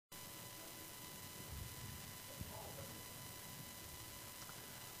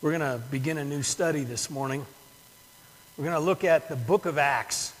We're going to begin a new study this morning. We're going to look at the book of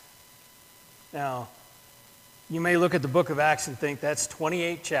Acts. Now, you may look at the book of Acts and think that's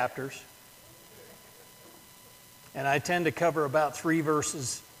 28 chapters. And I tend to cover about 3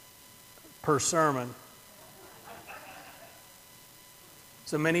 verses per sermon.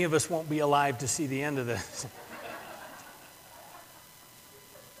 So many of us won't be alive to see the end of this.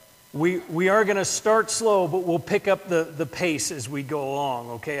 We are going to start slow, but we'll pick up the pace as we go along,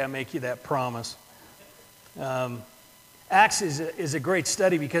 okay? I make you that promise. Acts is a great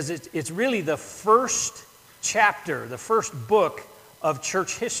study because it's really the first chapter, the first book of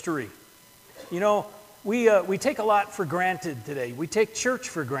church history. You know, we take a lot for granted today. We take church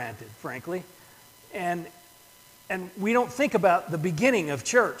for granted, frankly. And we don't think about the beginning of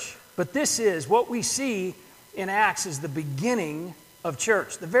church. But this is, what we see in Acts is the beginning of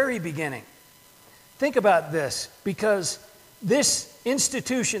church, the very beginning. Think about this, because this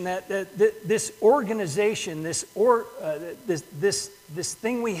institution, this organization, this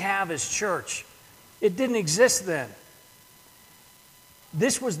thing we have as church, it didn't exist then.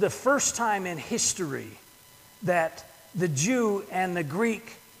 This was the first time in history that the Jew and the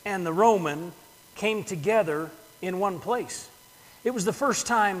Greek and the Roman came together in one place. It was the first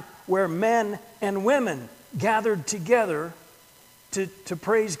time where men and women gathered together to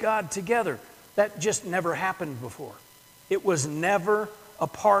praise God together. That just never happened before. It was never a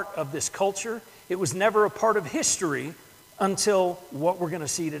part of this culture. It was never a part of history until what we're going to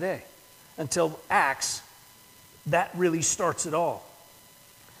see today. Until Acts, that really starts it all.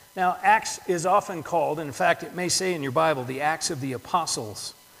 Now, Acts is often called, and in fact, it may say in your Bible, the Acts of the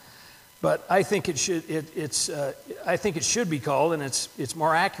Apostles. But I think it should be called, and it's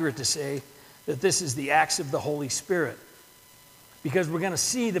more accurate to say that this is the Acts of the Holy Spirit. Because we're going to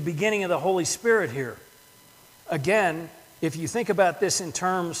see the beginning of the Holy Spirit here. Again, if you think about this in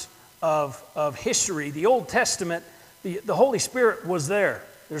terms of history, the Old Testament, the Holy Spirit was there.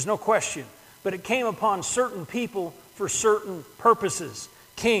 There's no question. But it came upon certain people for certain purposes.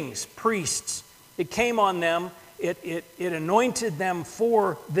 Kings, priests. It came on them. It anointed them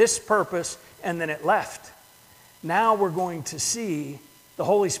for this purpose, and then it left. Now we're going to see the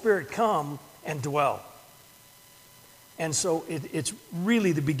Holy Spirit come and dwell. And so it's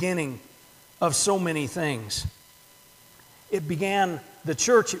really the beginning of so many things. It began the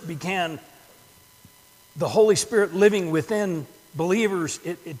church, it began the Holy Spirit living within believers.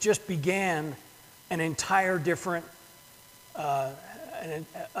 It just began an entire different, a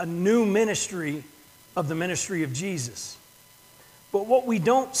new ministry of the ministry of Jesus. But what we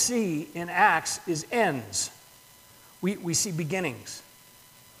don't see in Acts is ends. We see beginnings.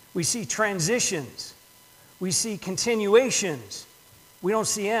 We see transitions. We see continuations. We don't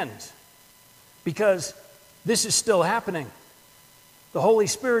see ends. Because this is still happening. The Holy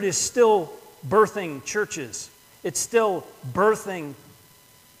Spirit is still birthing churches. It's still birthing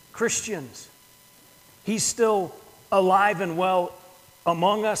Christians. He's still alive and well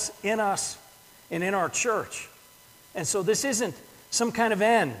among us, and in our church. And so this isn't some kind of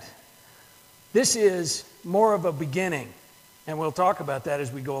end. This is more of a beginning. And we'll talk about that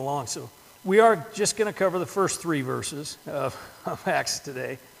as we go along. So we are just going to cover the first 3 verses of Acts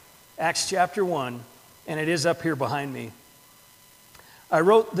today. Acts chapter 1, and it is up here behind me. I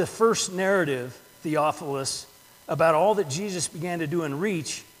wrote the first narrative, Theophilus, about all that Jesus began to do and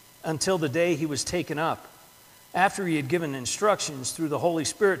reach until the day he was taken up, after he had given instructions through the Holy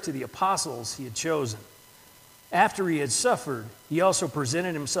Spirit to the apostles he had chosen. After he had suffered, he also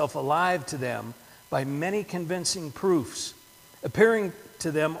presented himself alive to them by many convincing proofs, appearing to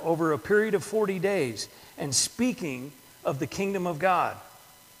them over a period of 40 days and speaking of the kingdom of God.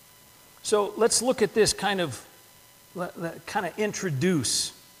 So let's look at this kind of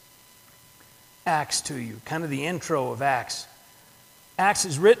introduce Acts to you, kind of the intro of Acts. Acts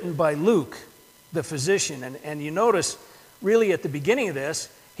is written by Luke, the physician, and you notice really at the beginning of this,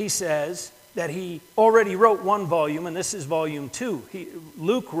 he says that he already wrote 1 volume, and this is volume 2.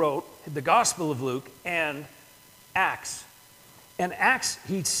 Luke wrote the Gospel of Luke and Acts. And Acts,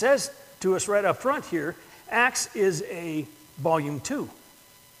 he says to us right up front here, Acts is a volume 2.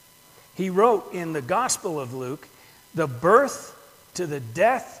 He wrote in the Gospel of Luke the birth to the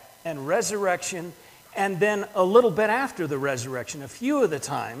death and resurrection, and then a little bit after the resurrection, a few of the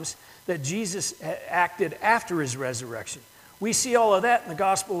times that Jesus acted after his resurrection. We see all of that in the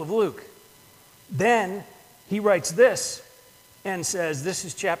Gospel of Luke. Then he writes this and says, this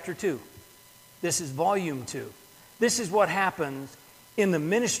is chapter 2. This is volume 2. This is what happened in the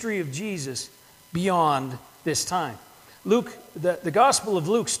ministry of Jesus beyond this time. Luke, the Gospel of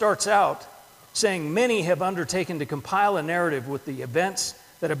Luke starts out saying, many have undertaken to compile a narrative with the events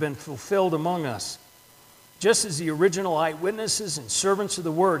that have been fulfilled among us, just as the original eyewitnesses and servants of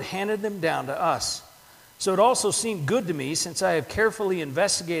the word handed them down to us. So it also seemed good to me, since I have carefully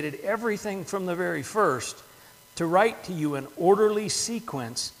investigated everything from the very first, to write to you in orderly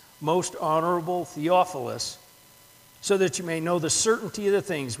sequence, most honorable Theophilus, so that you may know the certainty of the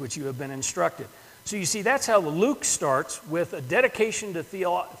things which you have been instructed. So you see, that's how Luke starts, with a dedication to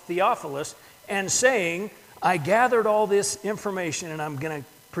Theophilus and saying, I gathered all this information and I'm going to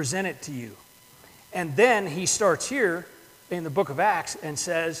present it to you. And then he starts here in the book of Acts and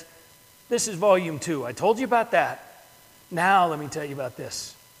says, this is volume 2. I told you about that. Now let me tell you about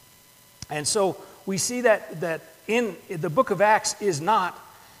this. And so we see that in the book of Acts is not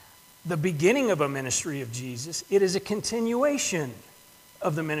the beginning of a ministry of Jesus. It is a continuation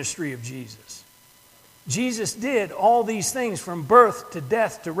of the ministry of Jesus. Jesus did all these things from birth to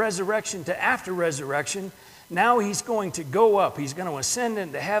death to resurrection to after resurrection. Now he's going to go up. He's going to ascend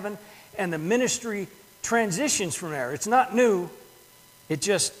into heaven, and the ministry transitions from there. It's not new. It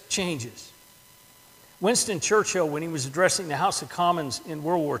just changes. Winston Churchill, when he was addressing the House of Commons in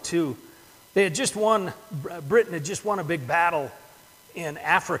World War II, Britain had just won a big battle in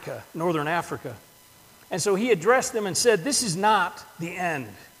Africa, northern Africa. And so he addressed them and said, this is not the end.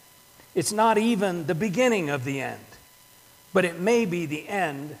 It's not even the beginning of the end, but it may be the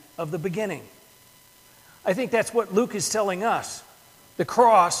end of the beginning. I think that's what Luke is telling us. The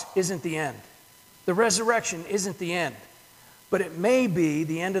cross isn't the end. The resurrection isn't the end, but it may be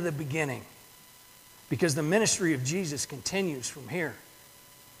the end of the beginning, because the ministry of Jesus continues from here.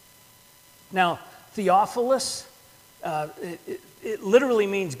 Now, Theophilus, it literally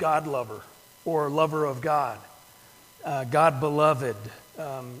means God lover or lover of God, God beloved.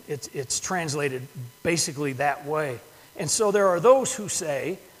 It's translated basically that way. And so there are those who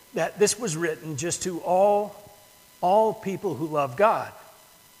say that this was written just to all people who love God.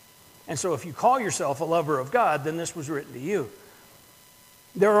 And so if you call yourself a lover of God, then this was written to you.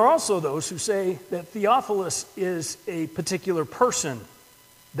 There are also those who say that Theophilus is a particular person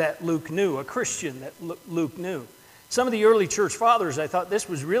that Luke knew, a Christian that Luke knew. Some of the early church fathers, I thought this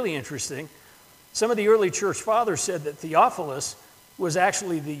was really interesting. Some of the early church fathers said that Theophilus was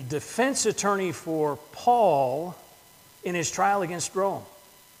actually the defense attorney for Paul in his trial against Rome.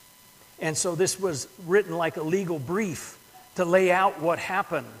 And so this was written like a legal brief to lay out what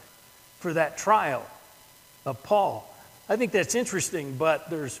happened for that trial of Paul. I think that's interesting, but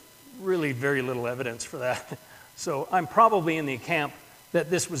there's really very little evidence for that. So I'm probably in the camp that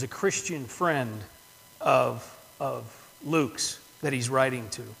this was a Christian friend of Luke's that he's writing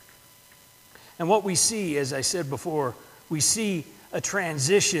to. And what we see, as I said before, we see a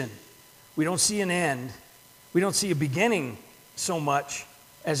transition. We don't see an end. We don't see a beginning so much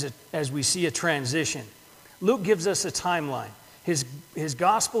as we see a transition. Luke gives us a timeline. His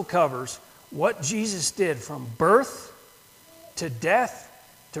gospel covers what Jesus did from birth to death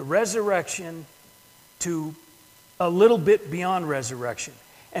to resurrection to a little bit beyond resurrection.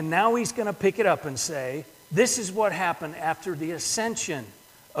 And now he's going to pick it up and say, this is what happened after the ascension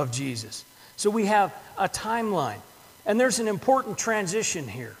of Jesus. So we have a timeline. And there's an important transition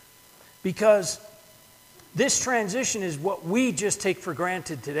here, because this transition is what we just take for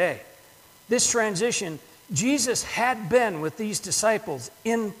granted today. This transition, Jesus had been with these disciples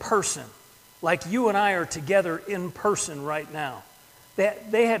in person, like you and I are together in person right now.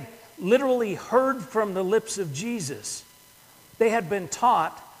 They had literally heard from the lips of Jesus. They had been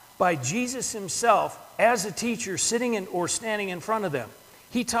taught by Jesus himself as a teacher sitting in or standing in front of them.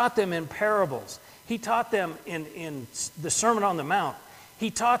 He taught them in parables. He taught them in the Sermon on the Mount.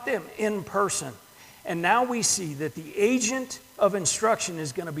 He taught them in person. And now we see that the agent of instruction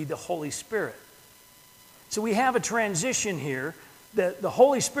is going to be the Holy Spirit. So we have a transition here that the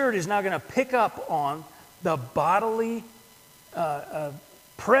Holy Spirit is now going to pick up on the bodily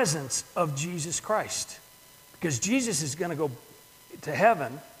presence of Jesus Christ. Because Jesus is going to go to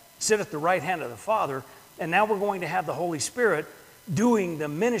heaven, sit at the right hand of the Father, and now we're going to have the Holy Spirit doing the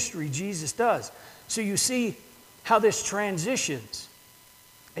ministry Jesus does. So you see how this transitions.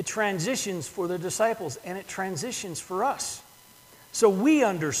 It transitions for the disciples, and it transitions for us. So we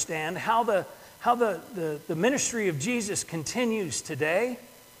understand how the ministry of Jesus continues today.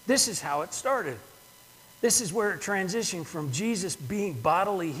 This is how it started. This is where it transitioned from Jesus being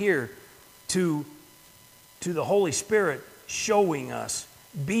bodily here to the Holy Spirit showing us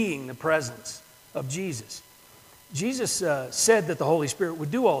being the presence of Jesus. Jesus said that the Holy Spirit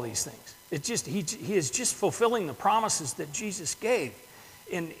would do all these things. He is just fulfilling the promises that Jesus gave.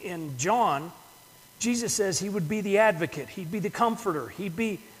 In John, Jesus says he would be the advocate. He'd be the comforter. He'd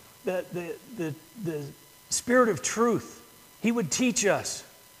be the Spirit of truth. He would teach us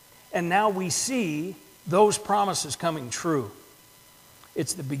And now we see those promises coming true.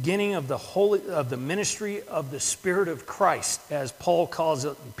 It's the beginning of the ministry of the Spirit of Christ, as Paul calls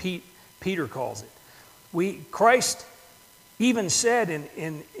it and Peter calls it. Christ even said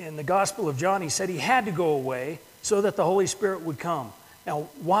in the Gospel of John, he said he had to go away so that the Holy Spirit would come. Now,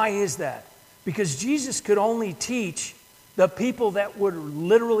 why is that? Because Jesus could only teach the people that were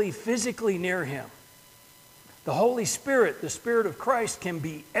literally physically near him. The Holy Spirit, the Spirit of Christ, can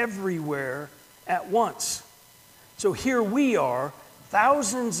be everywhere at once. So here we are,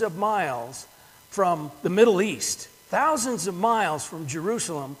 thousands of miles from the Middle East, thousands of miles from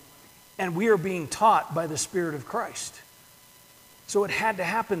Jerusalem, and we are being taught by the Spirit of Christ. So it had to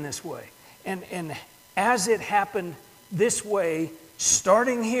happen this way. And as it happened this way,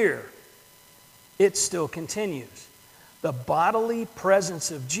 starting here, it still continues. The bodily presence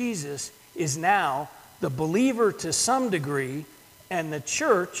of Jesus is now the believer to some degree and the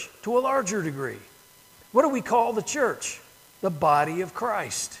church to a larger degree. What do we call the church? The body of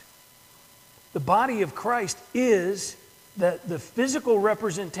Christ. The body of Christ is the physical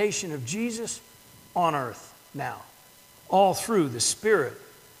representation of Jesus on earth now, all through the Spirit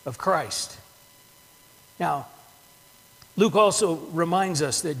of Christ. Now, Luke also reminds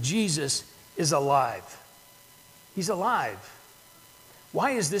us that Jesus is alive. He's alive.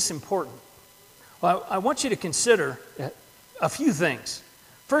 Why is this important? Well, I want you to consider a few things.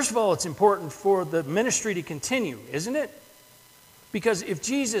 First of all, it's important for the ministry to continue, isn't it? Because if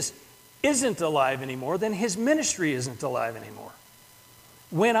Jesus isn't alive anymore, then his ministry isn't alive anymore.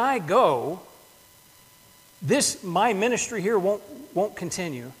 When I go, my ministry here won't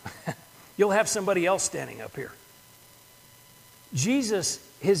continue. You'll have somebody else standing up here. Jesus,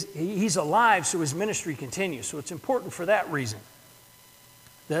 he's alive, so his ministry continues. So it's important for that reason.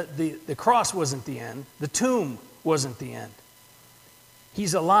 The cross wasn't the end. The tomb wasn't the end.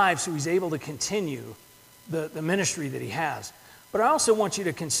 He's alive, so he's able to continue the ministry that he has. But I also want you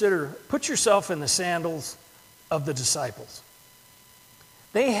to consider, put yourself in the sandals of the disciples.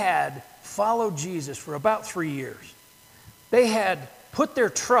 They had followed Jesus for about 3 years. They had put their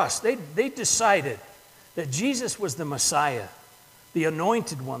trust, they decided that Jesus was the Messiah, the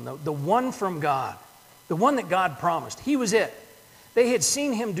anointed one, the one from God, the one that God promised. He was it. They had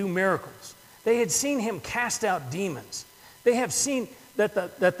seen him do miracles. They had seen him cast out demons. They have seen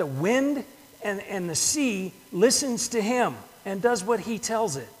that the wind and the sea listens to him and does what he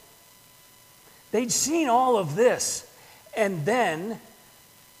tells it. They'd seen all of this, and then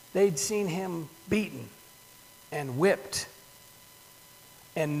they'd seen him beaten and whipped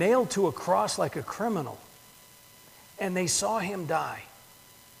and nailed to a cross like a criminal, and they saw him die.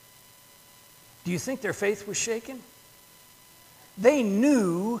 Do you think their faith was shaken? They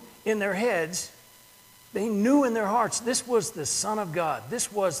knew in their heads, they knew in their hearts, this was the Son of God.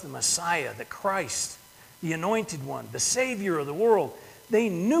 This was the Messiah, the Christ, the Anointed One, the Savior of the world. They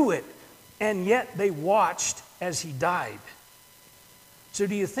knew it, and yet they watched as he died. So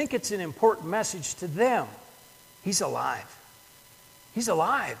do you think it's an important message to them? He's alive. He's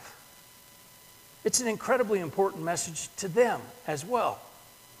alive. It's an incredibly important message to them as well.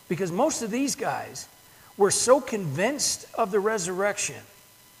 Because most of these guys were so convinced of the resurrection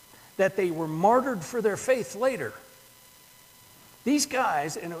that they were martyred for their faith later. These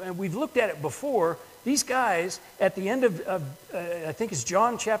guys, and we've looked at it before, these guys at the end of I think it's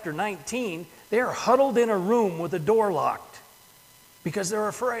John chapter 19, they are huddled in a room with the door locked because they're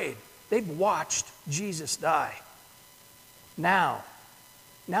afraid. They've watched Jesus die. Now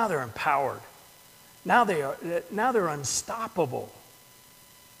they're empowered. Now they're unstoppable.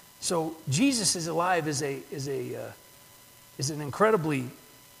 So Jesus is alive is an incredibly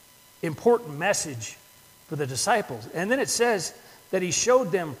important message for the disciples. And then it says that he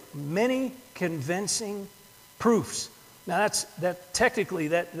showed them many convincing proofs. Now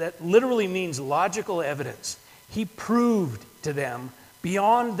that literally means logical evidence. He proved to them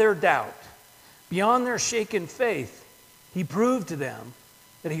beyond their doubt, beyond their shaken faith, he proved to them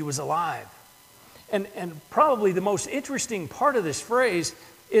that he was alive. And probably the most interesting part of this phrase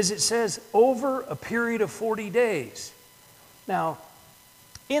is it says over a period of 40 days. Now,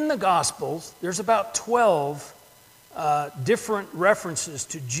 in the Gospels, there's about 12 different references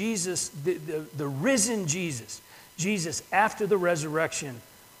to Jesus, the risen Jesus. Jesus after the resurrection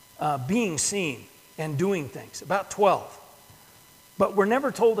being seen and doing things. About 12. But we're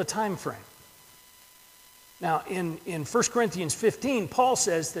never told a time frame. Now, in 1 Corinthians 15, Paul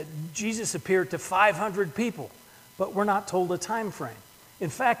says that Jesus appeared to 500 people, but we're not told a time frame. In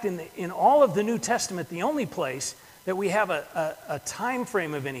fact, in all of the New Testament, the only place that we have a time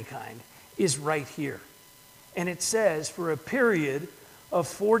frame of any kind is right here. And it says, for a period of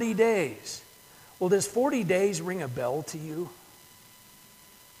 40 days. Well, does 40 days ring a bell to you?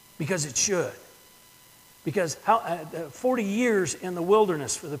 Because it should. Because 40 years in the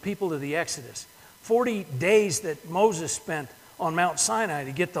wilderness for the people of the Exodus, 40 days that Moses spent on Mount Sinai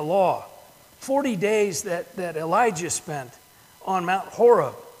to get the law, 40 days that Elijah spent on Mount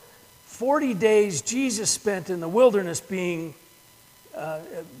Horeb, 40 days Jesus spent in the wilderness being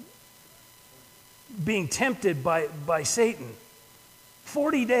tempted by Satan.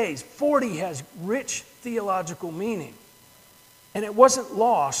 40 days. 40 has rich theological meaning. And it wasn't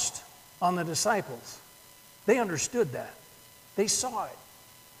lost on the disciples. They understood that. They saw it.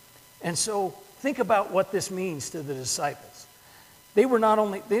 And so think about what this means to the disciples. They not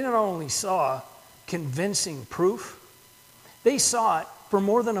only saw convincing proof, they saw it for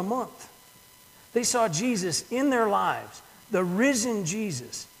more than a month. They saw Jesus in their lives, the risen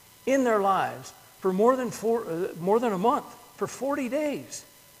Jesus in their lives for more than a month, for 40 days.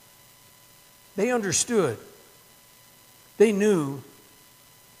 They understood. They knew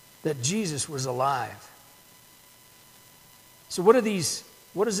that Jesus was alive. So what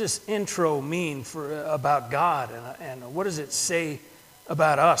does this intro mean about God, and what does it say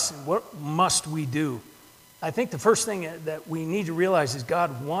about us, and what must we do? I think the first thing that we need to realize is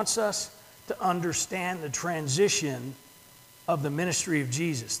God wants us to understand the transition of the ministry of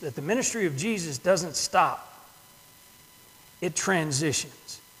Jesus, that the ministry of Jesus doesn't stop. It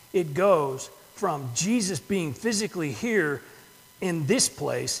transitions. It goes from Jesus being physically here in this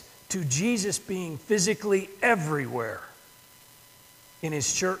place to Jesus being physically everywhere in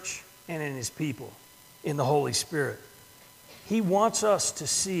his church and in his people, in the Holy Spirit. He wants us to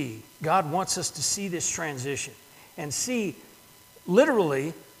see, God wants us to see this transition and see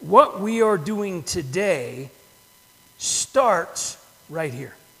literally what we are doing today starts right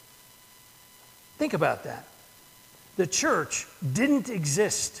here. Think about that. The church didn't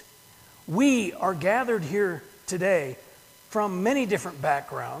exist. We are gathered here today from many different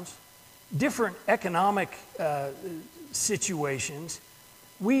backgrounds, different economic situations.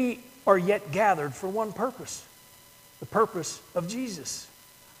 We are yet gathered for one purpose, the purpose of Jesus.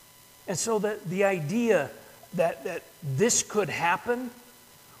 And so the idea that this could happen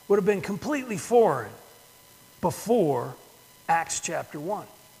would have been completely foreign before Acts chapter 1.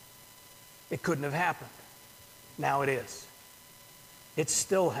 It couldn't have happened. Now it is. It's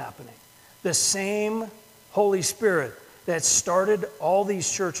still happening. The same Holy Spirit that started all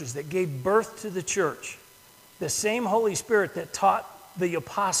these churches, that gave birth to the church, the same Holy Spirit that taught the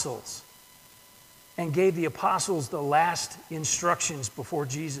apostles and gave the apostles the last instructions before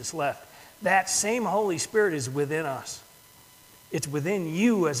Jesus left, that same Holy Spirit is within us. It's within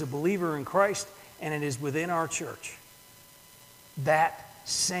you as a believer in Christ, and it is within our church. That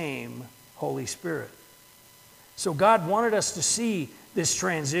same Holy Spirit. So God wanted us to see this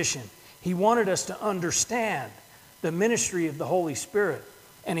transition. He wanted us to understand the ministry of the Holy Spirit,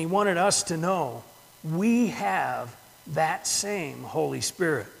 and He wanted us to know we have that same Holy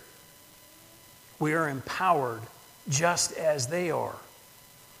Spirit. We are empowered just as they are.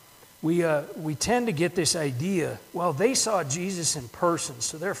 We tend to get this idea, well, they saw Jesus in person,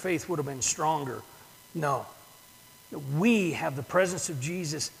 so their faith would have been stronger. No. We have the presence of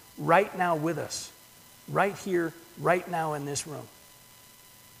Jesus right now with us, right here, right now in this room.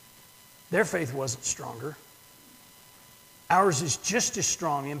 Their faith wasn't stronger. Ours is just as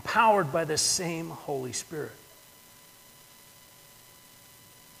strong, empowered by the same Holy Spirit.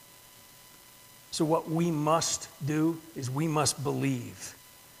 So what we must do is we must believe.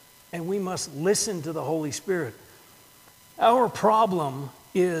 And we must listen to the Holy Spirit. Our problem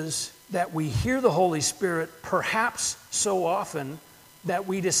is that we hear the Holy Spirit perhaps so often that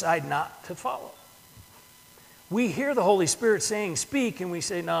we decide not to follow. We hear the Holy Spirit saying, speak, and we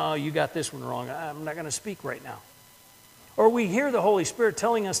say, no, you got this one wrong. I'm not going to speak right now. Or we hear the Holy Spirit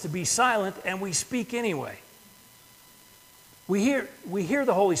telling us to be silent, and we speak anyway. We hear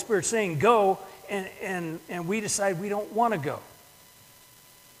the Holy Spirit saying, go, and we decide we don't want to go.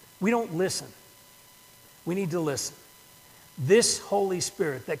 We don't listen. We need to listen. This Holy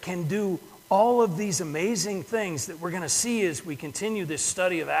Spirit that can do all of these amazing things that we're going to see as we continue this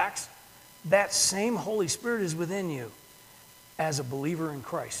study of Acts, that same Holy Spirit is within you as a believer in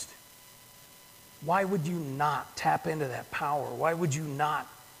Christ. Why would you not tap into that power? Why would you not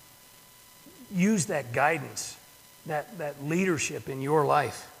use that guidance, that leadership in your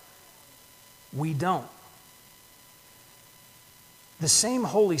life? We don't. The same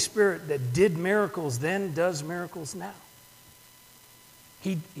Holy Spirit that did miracles then does miracles now.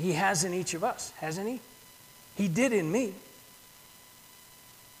 He has in each of us, hasn't He? He did in me.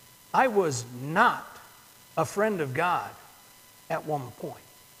 I was not a friend of God at one point.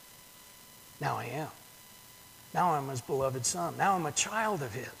 Now I am. Now I'm his beloved son. Now I'm a child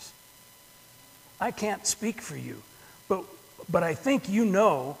of his. I can't speak for you, but I think you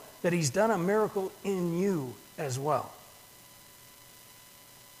know that he's done a miracle in you as well.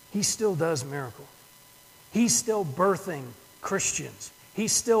 He still does miracles. He's still birthing Christians.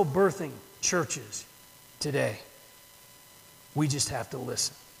 He's still birthing churches today. We just have to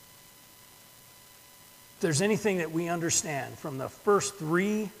listen. If there's anything that we understand from the first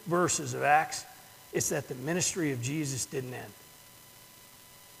 3 verses of Acts, it's that the ministry of Jesus didn't end.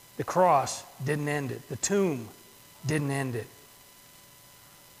 The cross didn't end it. The tomb didn't end it.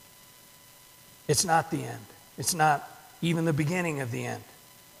 It's not the end. It's not even the beginning of the end.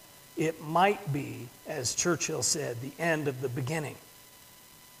 It might be, as Churchill said, the end of the beginning.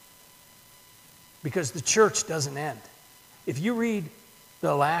 Because the church doesn't end. If you read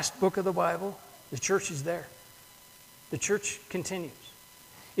the last book of the Bible, the church is there. The church continues.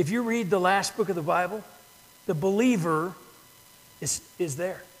 If you read the last book of the Bible, the believer is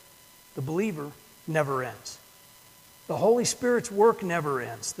there. The believer never ends. The Holy Spirit's work never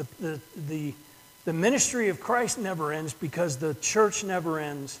ends. The ministry of Christ never ends because the church never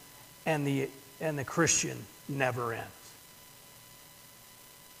ends and the Christian never ends.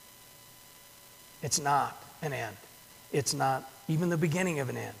 It's not an end. It's not even the beginning of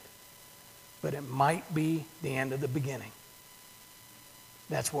an end. But it might be the end of the beginning.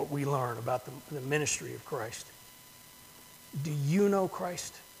 That's what we learn about the ministry of Christ. Do you know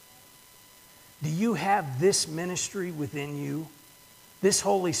Christ? Do you have this ministry within you? This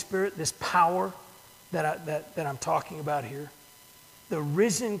Holy Spirit, this power that I'm talking about here? The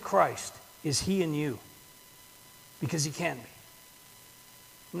risen Christ, is he in you? Because he can be.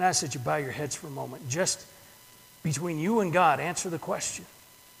 I'm going to ask that you bow your heads for a moment. Just between you and God, answer the question.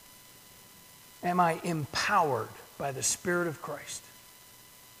 Am I empowered by the Spirit of Christ?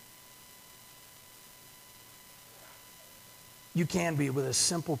 You can be with a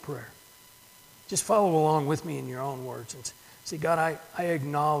simple prayer. Just follow along with me in your own words and say, God, I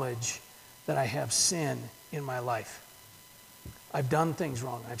acknowledge that I have sin in my life. I've done things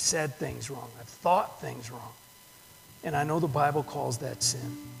wrong. I've said things wrong. I've thought things wrong. And I know the Bible calls that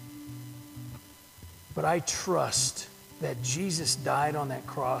sin. But I trust that Jesus died on that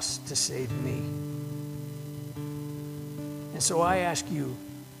cross to save me. And so I ask you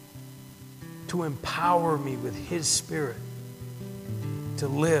to empower me with his Spirit to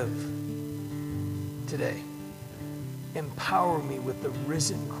live today. Empower me with the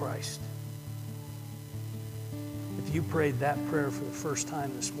risen Christ. If you prayed that prayer for the first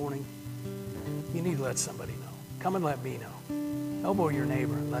time this morning, you need to let somebody know. Come and let me know. Elbow your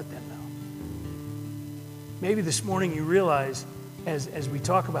neighbor and let them know. Maybe this morning you realize, as we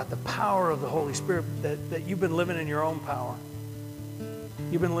talk about the power of the Holy Spirit, that you've been living in your own power.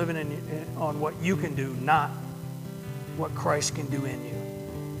 You've been living on what you can do, not what Christ can do in you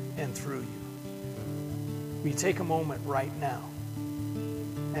and through you. Will you take a moment right now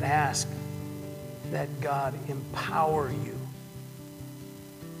and ask that God empower you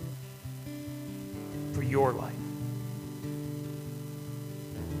for your life?